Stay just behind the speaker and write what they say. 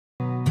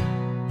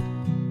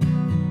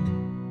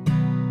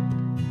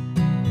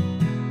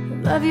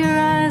Love your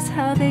eyes,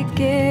 how they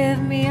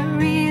give me a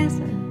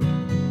reason,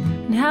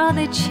 and how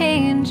they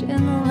change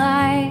in the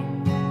light.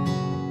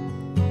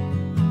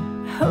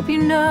 I hope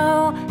you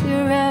know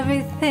you're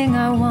everything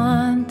I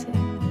wanted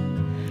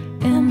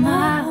in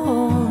my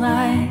whole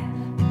life.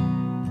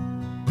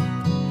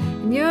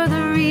 And you're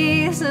the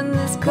reason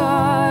this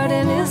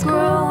garden is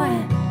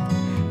growing.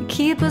 You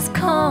keep us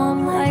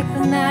calm like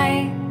the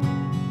night,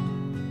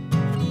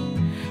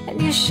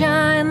 and you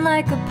shine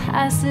like a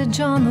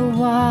passage on the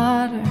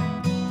water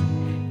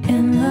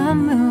in the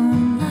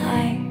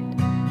moonlight.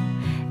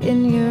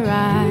 In your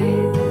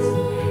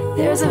eyes,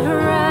 there's a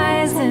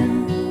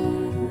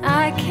horizon.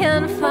 I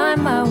can't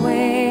find my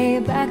way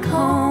back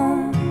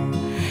home,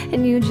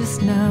 and you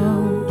just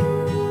know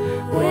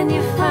when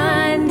you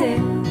find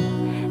it,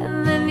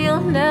 and then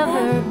you'll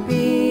never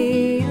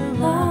be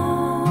alone.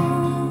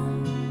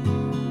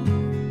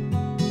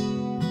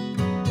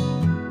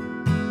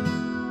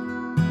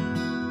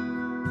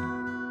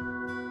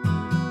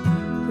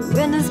 The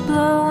wind is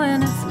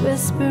blowing, it's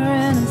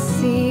whispering a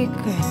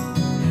secret,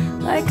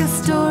 like a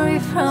story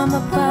from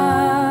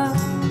above.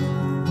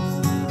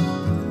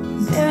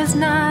 There's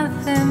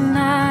nothing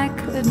I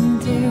couldn't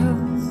do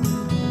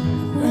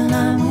when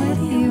I'm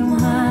with you,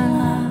 my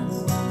love.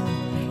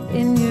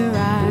 In your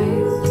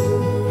eyes,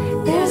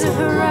 there's a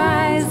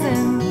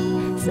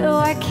horizon, so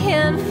I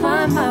can't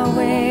find my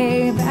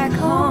way back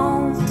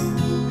home.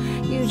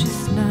 You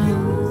just know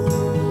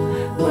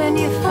when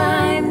you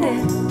find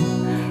it,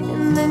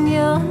 and then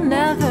you'll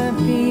never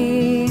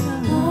be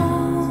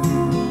alone.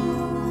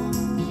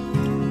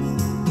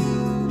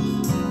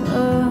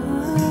 Oh.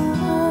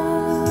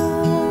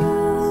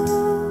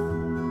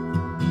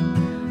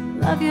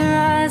 Love your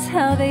eyes,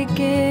 how they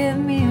give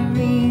me a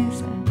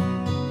reason,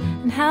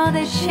 and how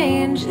they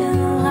change in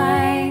the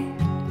light.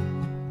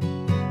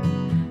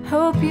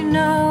 Hope you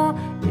know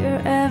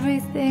you're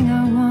everything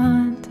I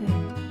wanted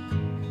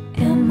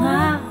in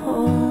my